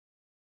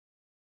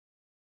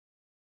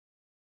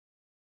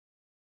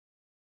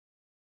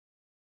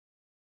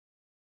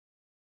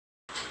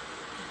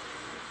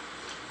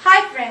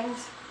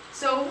friends.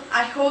 So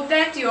I hope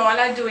that you all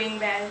are doing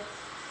well.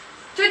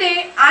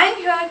 Today I am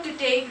here to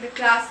take the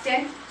class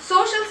 10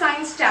 social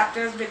science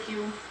chapters with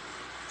you.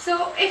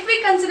 So if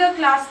we consider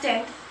class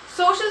 10,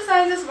 social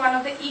science is one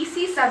of the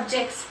easy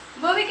subjects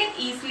where we can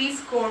easily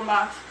score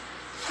marks.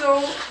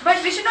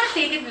 But we should not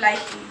take it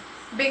lightly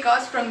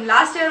because from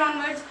last year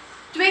onwards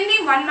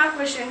 21 mark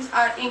questions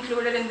are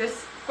included in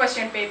this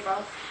question paper.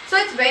 So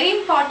it's very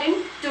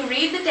important to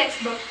read the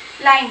textbook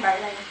line by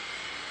line.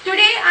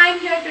 Today I am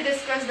here to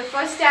discuss the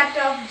first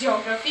chapter of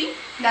geography,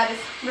 that is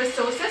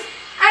resources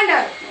and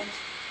development.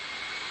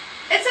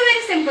 It's a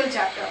very simple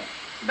chapter,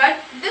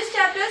 but this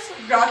chapter is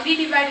broadly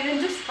divided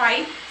into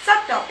 5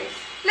 subtopics.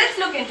 Let's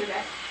look into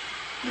that.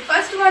 The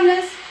first one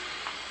is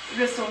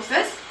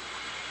resources.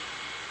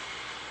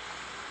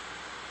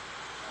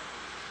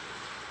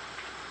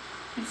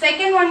 The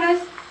second one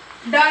is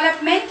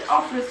development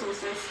of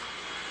resources.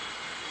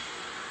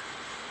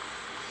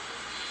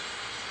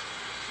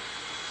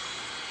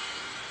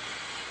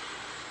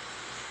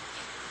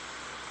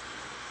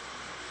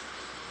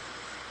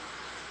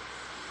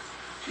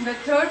 The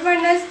third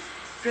one is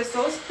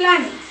resource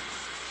planning.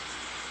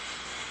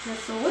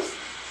 Resource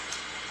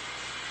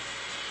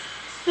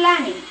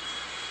planning.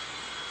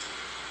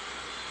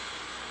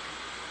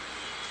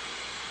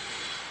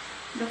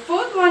 The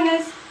fourth one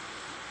is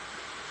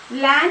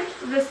land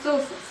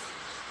resources.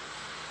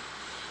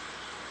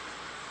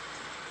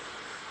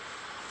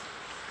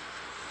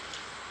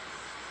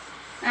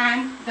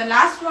 And the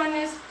last one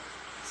is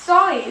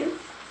soil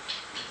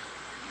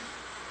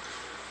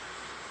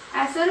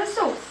as a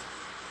resource.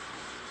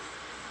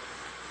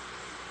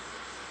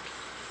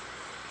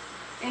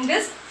 In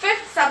this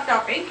fifth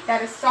subtopic,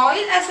 that is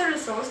soil as a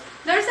resource,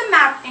 there is a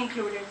map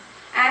included,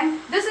 and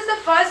this is the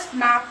first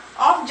map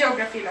of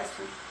geography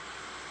lesson.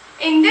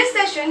 In this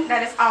session,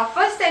 that is our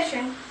first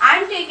session, I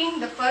am taking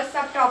the first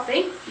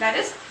subtopic, that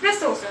is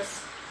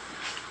resources.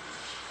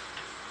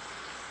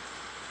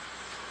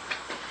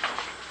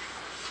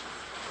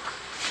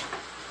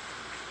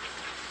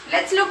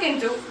 Let's look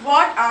into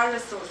what are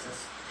resources.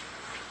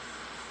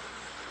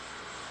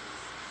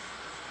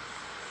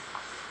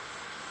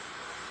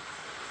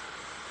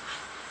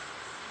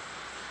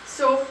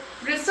 So,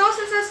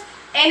 resources is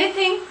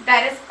anything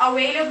that is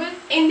available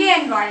in the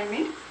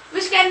environment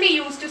which can be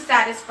used to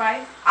satisfy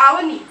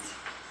our needs.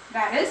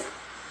 That is,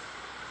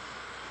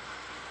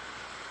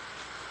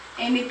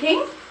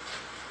 anything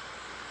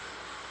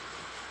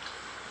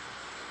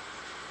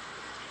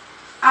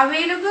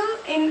available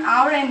in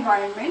our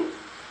environment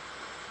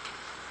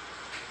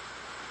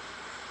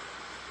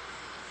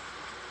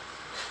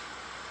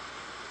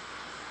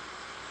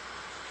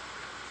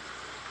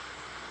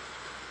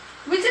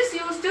which is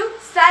used to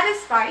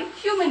satisfy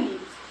human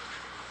needs.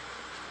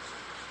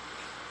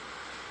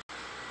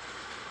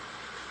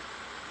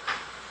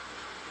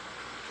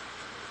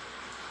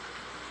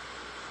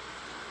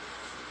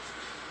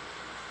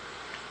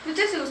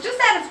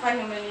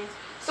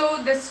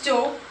 So this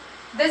chalk,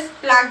 this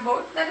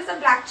blackboard, that is a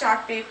black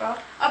chart paper,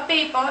 a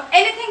paper,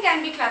 anything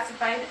can be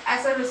classified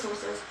as a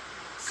resources.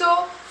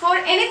 So for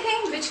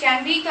anything which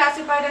can be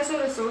classified as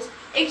a resource,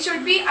 it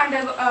should be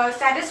under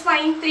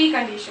satisfying 3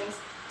 conditions.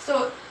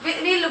 So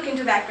we'll look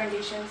into that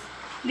conditions.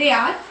 They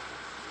are,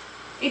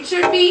 it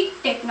should be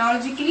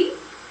technologically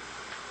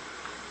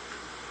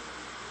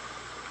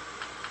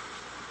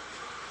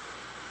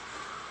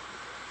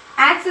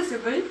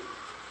accessible.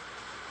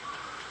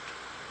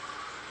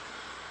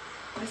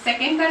 The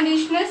second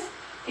condition is,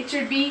 it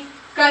should be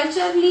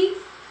culturally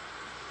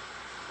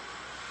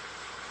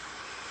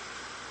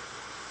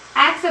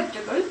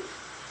acceptable.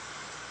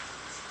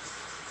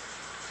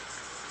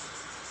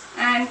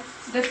 And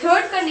the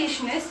third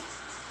condition is,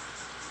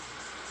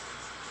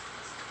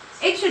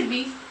 it should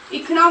be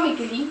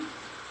economically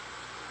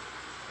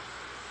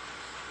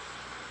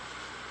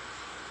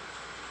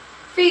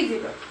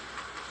feasible.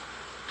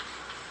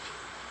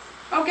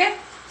 Okay,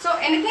 so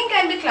anything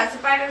can be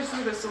classified as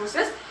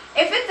resources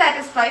if it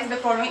satisfies the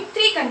following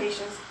 3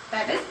 conditions.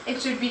 That is,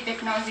 it should be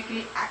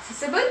technologically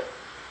accessible,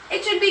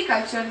 it should be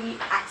culturally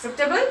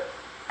acceptable,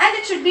 and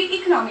it should be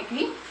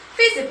economically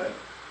feasible.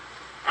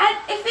 And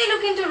if we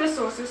look into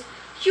resources,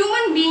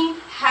 human beings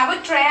have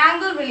a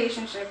triangle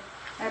relationship.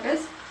 That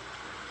is,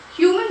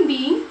 human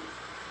beings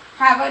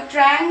have a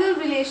triangle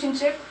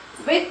relationship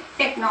with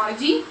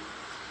technology,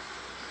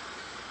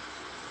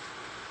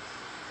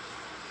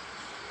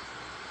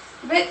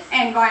 with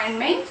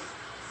environment,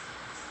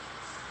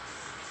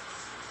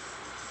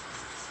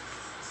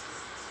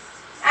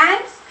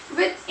 and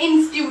with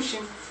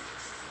institution.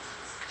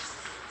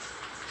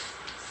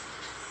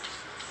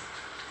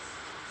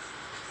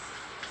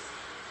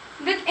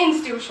 With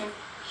institution,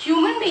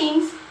 human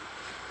beings,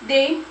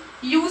 they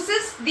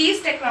uses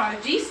these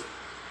technologies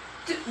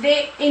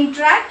they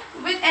interact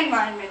with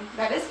environment.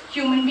 That is,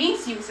 human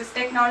beings uses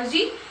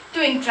technology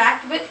to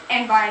interact with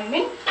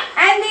environment,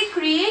 and they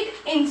create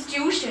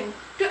institution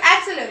to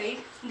accelerate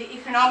the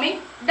economic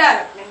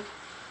development.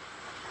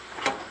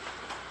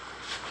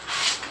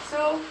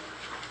 So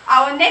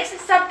our next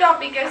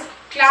subtopic is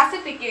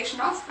classification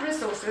of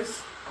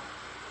resources.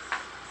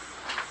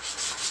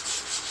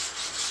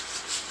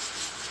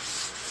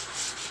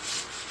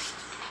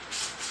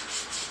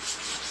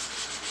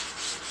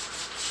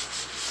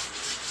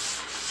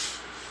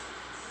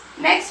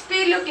 Next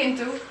we look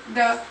into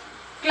the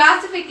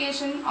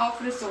classification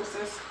of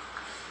resources.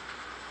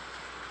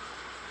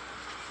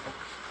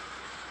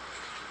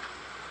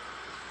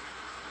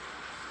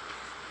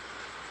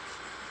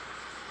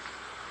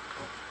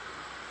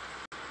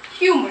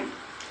 Human.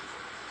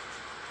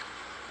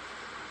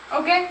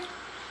 Okay,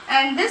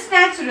 and this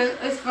natural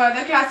is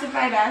further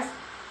classified as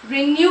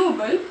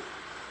renewable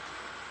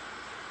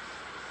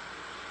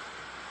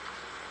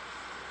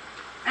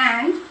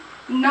and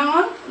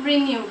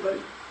non-renewable.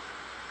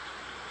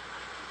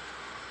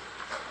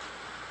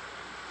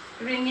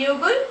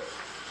 Renewable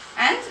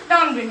and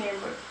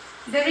non-renewable.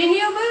 The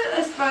renewable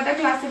is further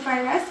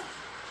classified as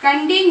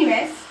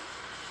continuous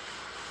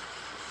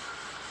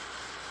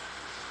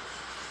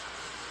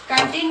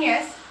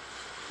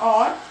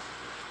or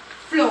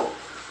flow,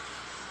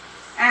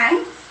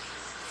 and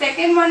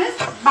second one is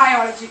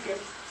biological.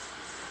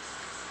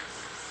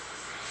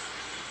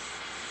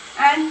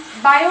 And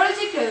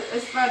biological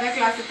is further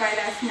classified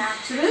as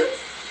natural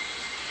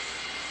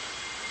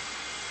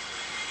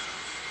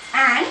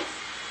and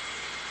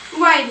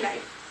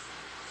wildlife.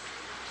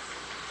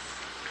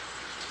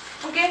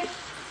 Okay,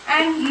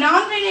 and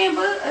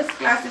non-renewable is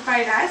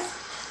classified as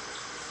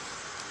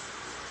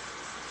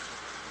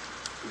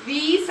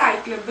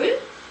recyclable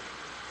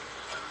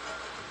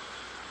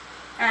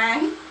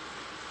and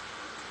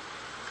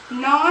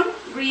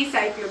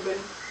non-recyclable.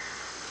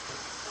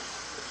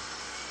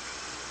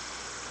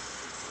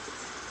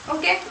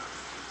 Okay,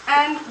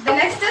 and the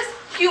next is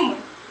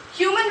human.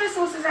 Human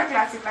resources are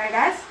classified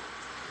as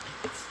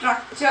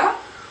structure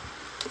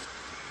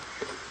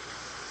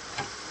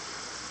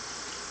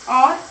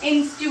or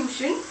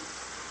institution,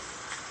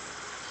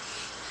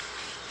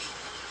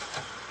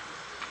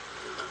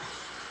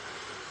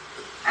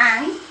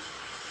 and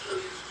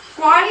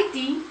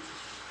quality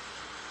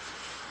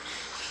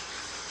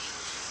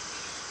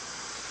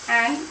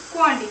and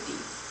quantity.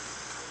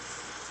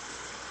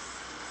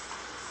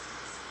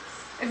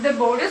 If the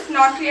board is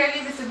not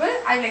clearly visible,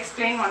 I will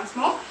explain once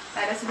more.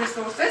 That is,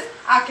 resources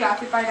are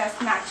classified as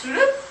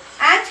natural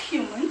and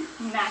human.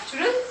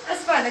 Natural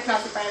is further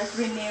classified as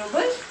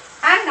renewable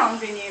and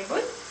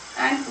non-renewable,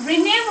 and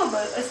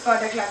renewable is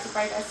further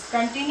classified as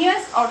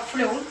continuous or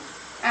flow,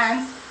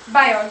 and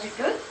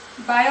biological.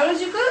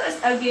 Biological is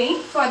again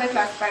further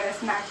classified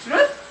as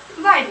natural,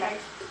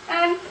 wildlife,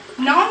 and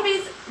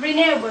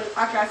non-renewable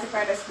are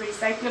classified as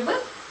recyclable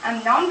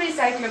and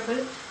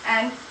non-recyclable,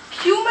 and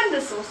human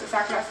resources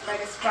are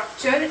classified as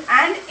structure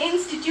and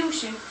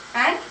institution,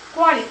 and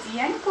quality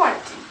and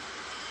quality.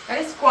 That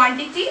is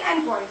quantity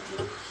and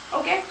quality.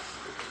 Okay.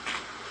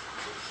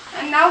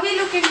 And now we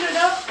look into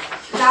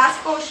the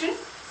last portion.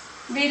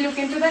 We look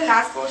into the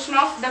last portion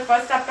of the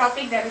first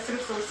subtopic, that is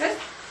resources.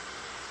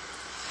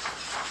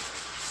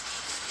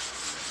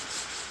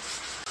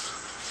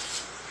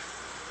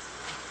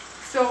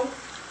 So,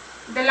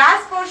 the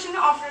last portion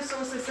of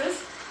resources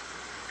is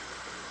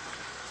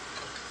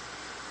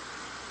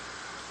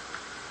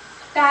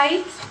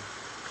types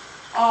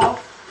of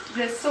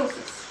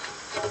resources.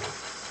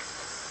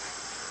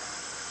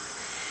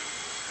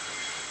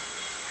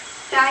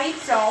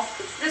 Types of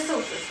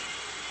resources.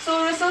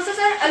 So, resources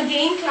are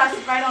again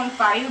classified on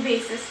 5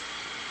 bases.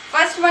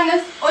 First one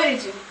is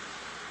origin.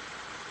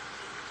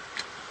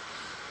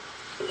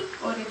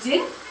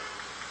 Origin.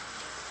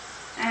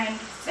 And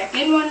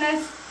second one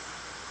is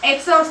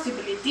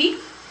exhaustibility.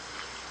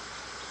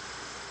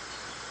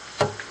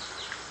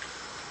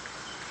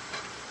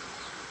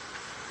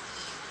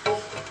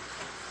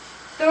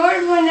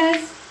 Third one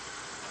is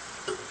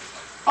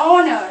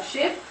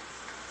ownership.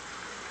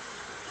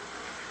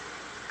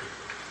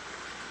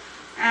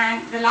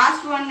 And the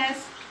last one is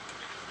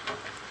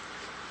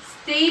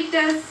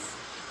status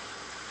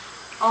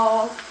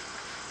of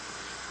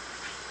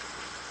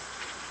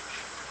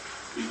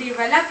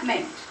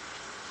development.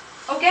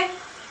 Okay.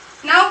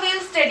 Now we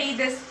will study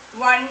this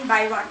one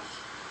by one.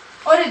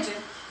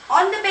 Origin.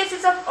 On the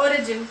basis of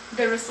origin,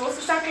 the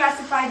resources are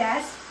classified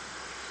as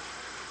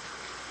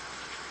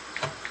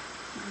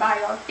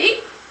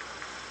biotic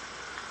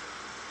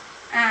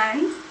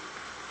and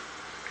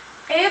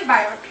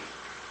abiotic.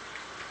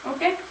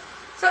 Okay.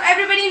 So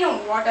everybody know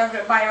what are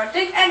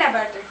biotic and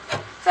abiotic.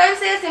 So I will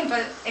say a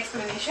simple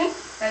explanation.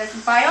 That is,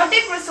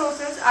 biotic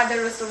resources are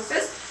the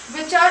resources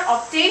which are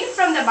obtained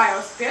from the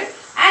biosphere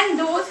and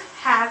those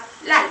have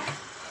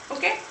life.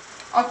 Okay.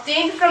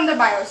 Obtained from the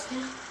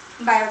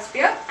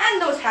biosphere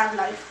and those have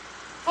life.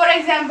 For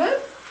example,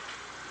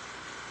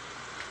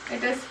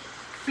 it is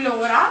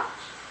flora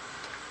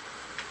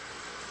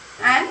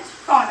and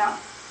fauna.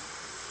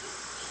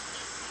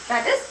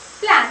 That is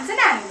plants and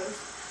animals.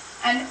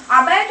 And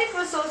abiotic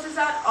resources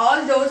are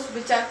all those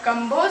which are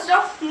composed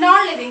of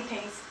non-living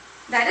things.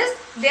 That is,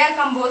 they are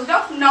composed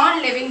of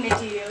non-living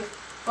materials.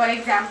 For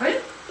example,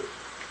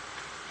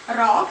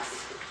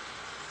 rocks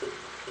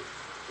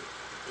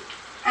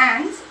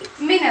and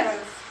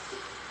minerals.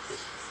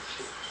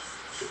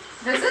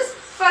 This is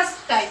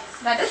first type,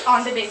 that is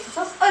on the basis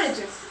of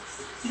origin.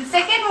 The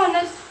second one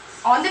is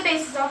on the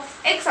basis of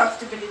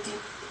exhaustibility.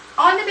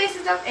 On the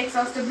basis of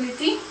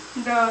exhaustibility,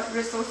 the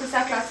resources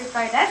are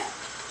classified as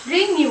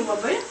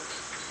renewable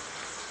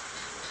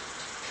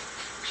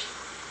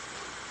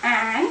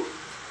and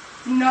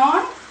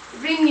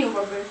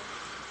non-renewable.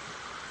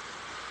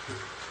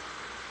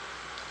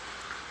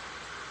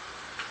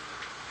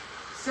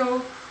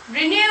 So,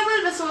 renewable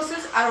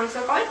resources are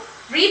also called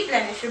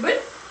replenishable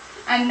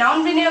and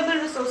non-renewable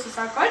resources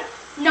are called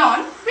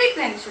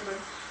non-replenishable.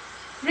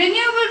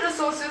 Renewable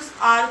resources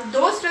are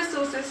those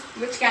resources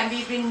which can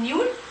be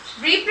renewed,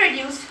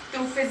 reproduced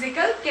through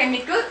physical,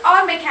 chemical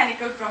or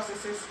mechanical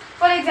processes.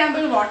 For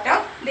example, water,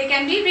 they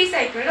can be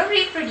recycled or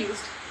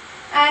reproduced.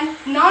 And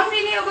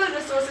non-renewable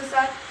resources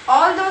are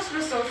all those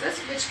resources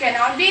which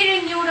cannot be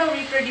renewed or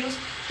reproduced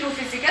through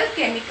physical,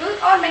 chemical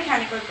or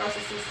mechanical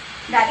processes.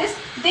 That is,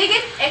 they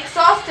get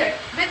exhausted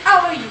with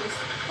our use.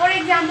 For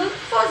example,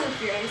 fossil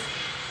fuels.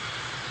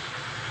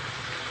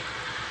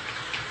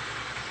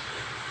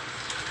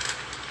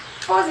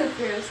 Fossil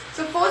fuels.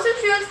 So fossil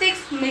fuels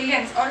takes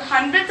millions or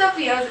hundreds of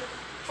years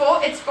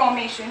for its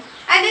formation,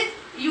 and it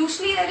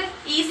usually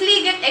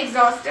easily get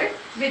exhausted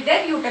with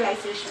their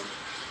utilization.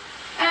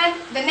 And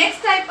the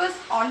next type is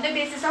on the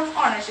basis of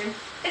ownership.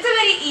 It's a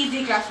very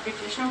easy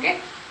classification,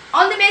 okay?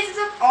 On the basis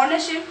of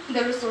ownership,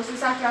 the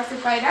resources are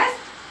classified as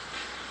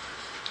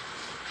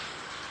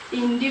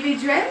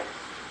individual,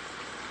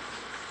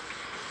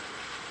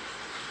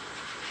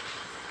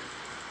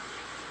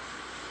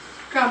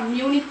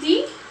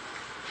 community,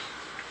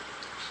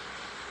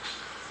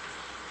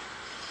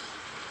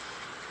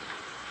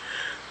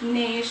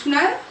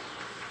 national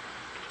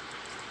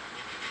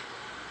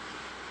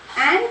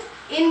and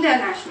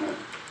international.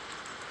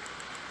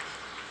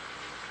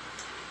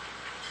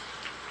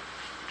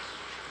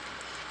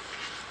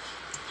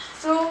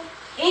 So,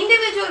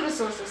 individual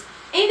resources.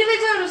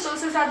 Individual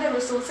resources are the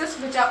resources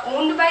which are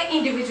owned by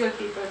individual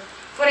people.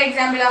 For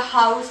example, a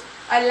house,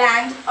 a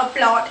land, a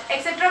plot,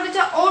 etc. which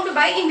are owned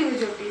by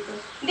individual people.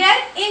 They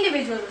are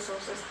individual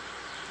resources.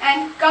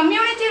 And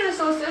community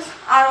resources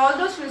are all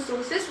those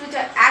resources which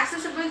are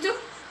accessible to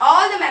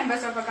all the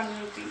members of a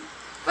community.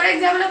 For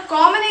example, a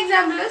common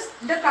example is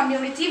the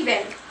community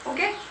well.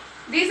 Okay?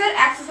 These are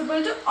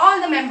accessible to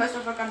all the members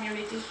of a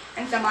community.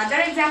 And some other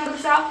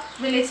examples are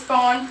village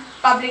pond,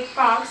 public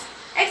parks,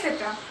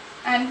 etc.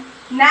 And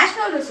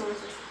national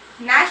resources.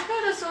 National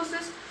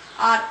resources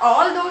are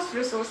all those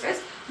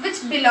resources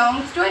which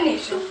belongs to a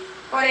nation.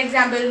 For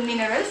example,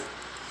 minerals,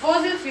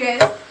 fossil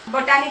fuels,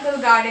 botanical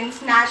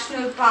gardens,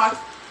 national parks,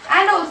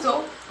 and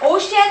also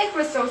oceanic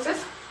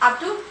resources up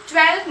to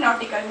 12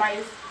 nautical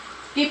miles.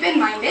 Keep in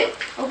mind it,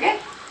 okay?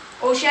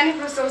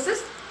 Oceanic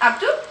resources up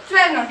to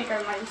 12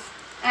 nautical miles.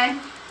 And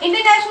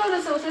international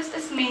resources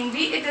is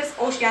mainly, it is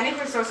oceanic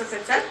resources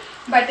itself,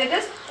 but it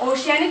is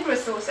oceanic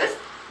resources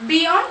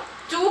beyond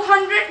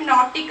 200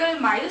 nautical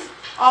miles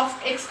of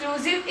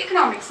exclusive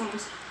economic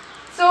zones.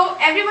 So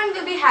everyone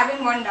will be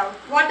having one doubt.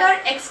 What are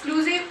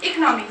exclusive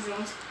economic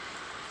zones?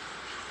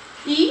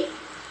 EEZ.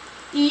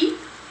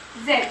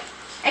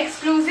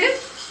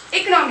 Exclusive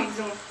economic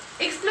zone.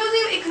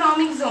 Exclusive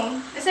economic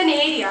zone is an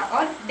area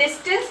or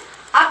distance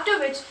up to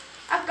which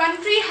a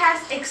country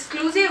has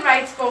exclusive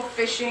rights for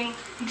fishing,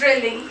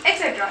 drilling,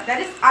 etc. That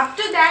is, up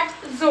to that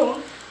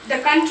zone, the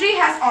country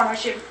has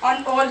ownership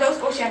on all those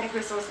oceanic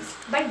resources.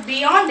 But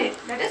beyond it,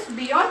 that is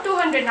beyond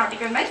 200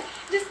 nautical miles,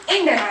 it is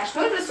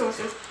international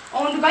resources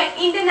owned by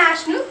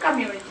international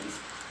communities.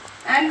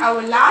 And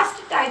our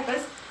last type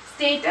is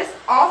status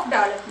of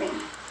development.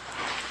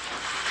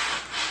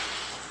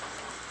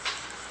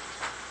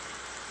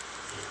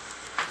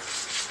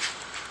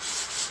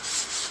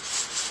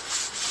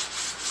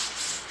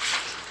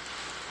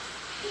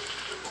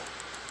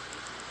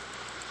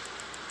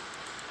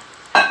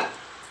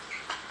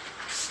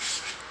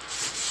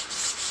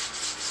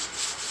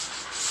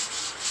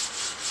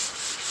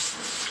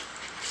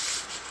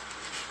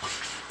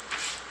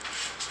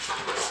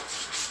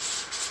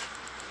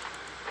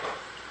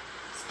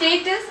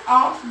 Status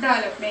of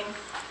development.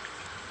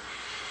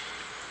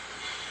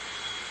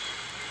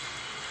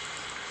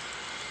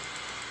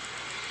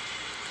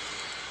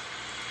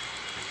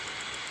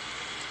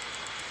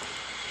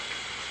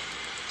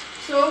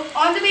 So,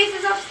 on the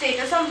basis of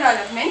status of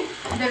development,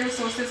 the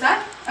resources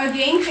are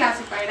again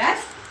classified as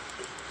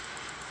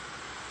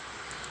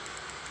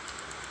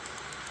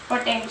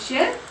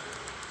potential,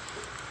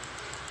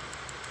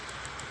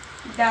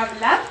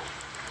 developed,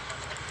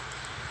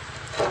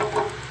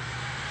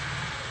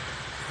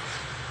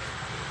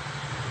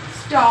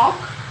 stock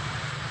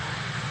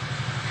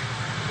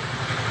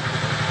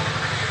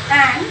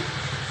and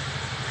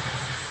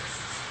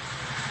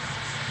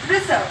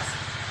reserves.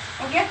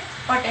 Okay,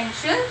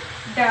 potential,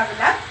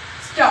 developed,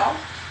 stock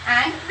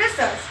and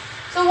reserves.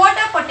 So what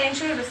are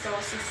potential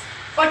resources?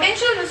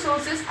 Potential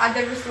resources are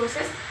the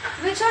resources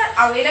which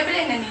are available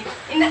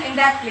in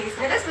that place,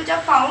 that is, which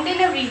are found in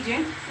a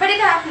region but it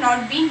have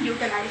not been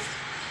utilized.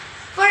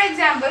 For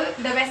example,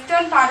 the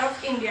western part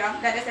of India,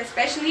 that is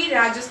especially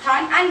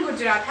Rajasthan and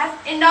Gujarat, has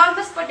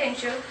enormous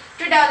potential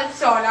to develop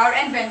solar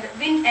and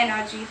wind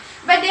energy,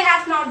 but they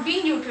have not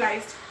been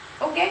utilized.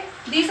 Okay,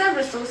 these are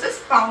resources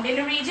found in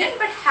a region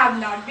but have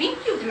not been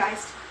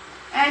utilized.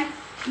 And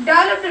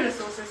developed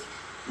resources.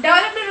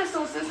 Developed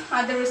resources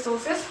are the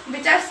resources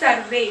which are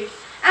surveyed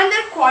and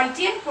their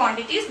quality and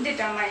quantity is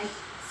determined.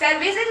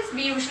 Surveys is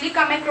we usually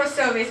come across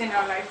surveys in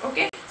our life.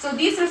 Okay, so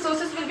these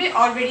resources will be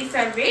already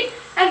surveyed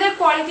and their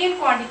quality and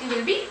quantity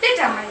will be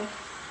determined.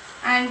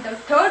 And the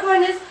third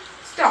one is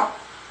stock.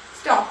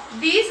 Stock.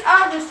 These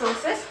are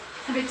resources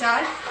which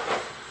are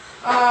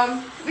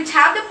which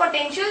have the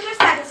potential to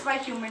satisfy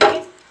human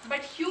needs, but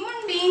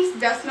human beings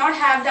does not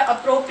have the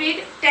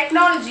appropriate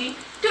technology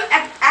to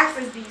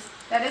access these.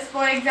 That is,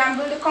 for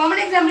example, the common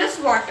example is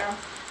water.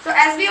 So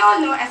as we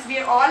all know, as we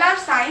all are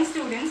science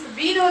students,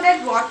 we know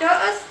that water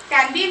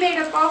can be made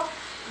up of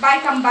by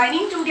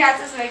combining two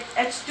gases like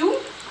H2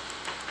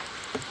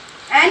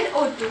 and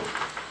O2.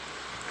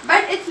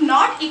 But it's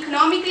not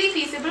economically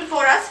feasible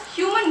for us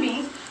human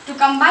beings to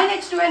combine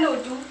H2 and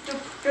O2 to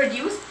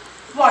produce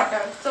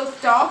water. So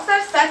stocks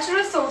are such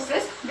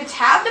resources which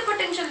have the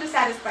potential to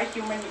satisfy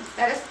human needs,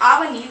 that is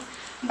our needs,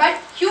 but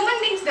human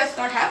beings does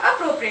not have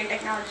appropriate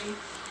technology.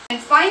 And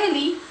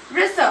finally,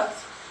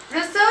 reserves.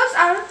 Reserves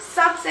are a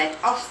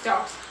subset of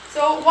stocks.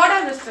 So what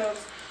are reserves?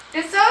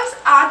 Reserves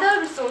are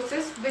the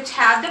resources which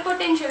have the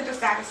potential to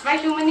satisfy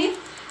human needs,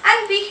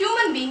 and we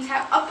human beings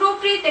have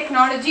appropriate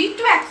technology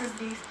to access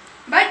these,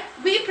 but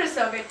we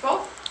preserve it for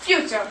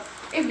future.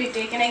 If we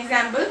take an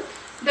example,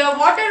 the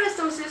water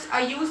resources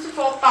are used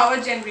for power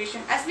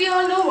generation. As we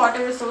all know,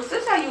 water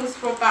resources are used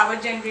for power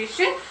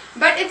generation,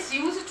 but it's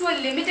used to a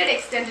limited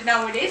extent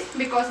nowadays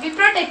because we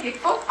protect it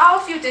for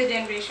our future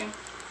generation,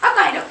 a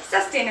kind of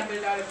sustainable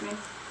development.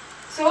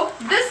 So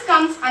this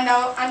comes under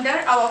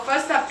our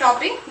first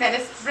subtopic, that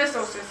is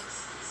resources.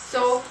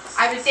 So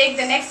I will take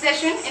the next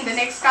session in the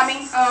next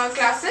coming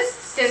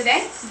classes. Till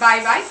then, bye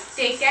bye,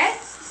 take care,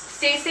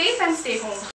 stay safe and stay home.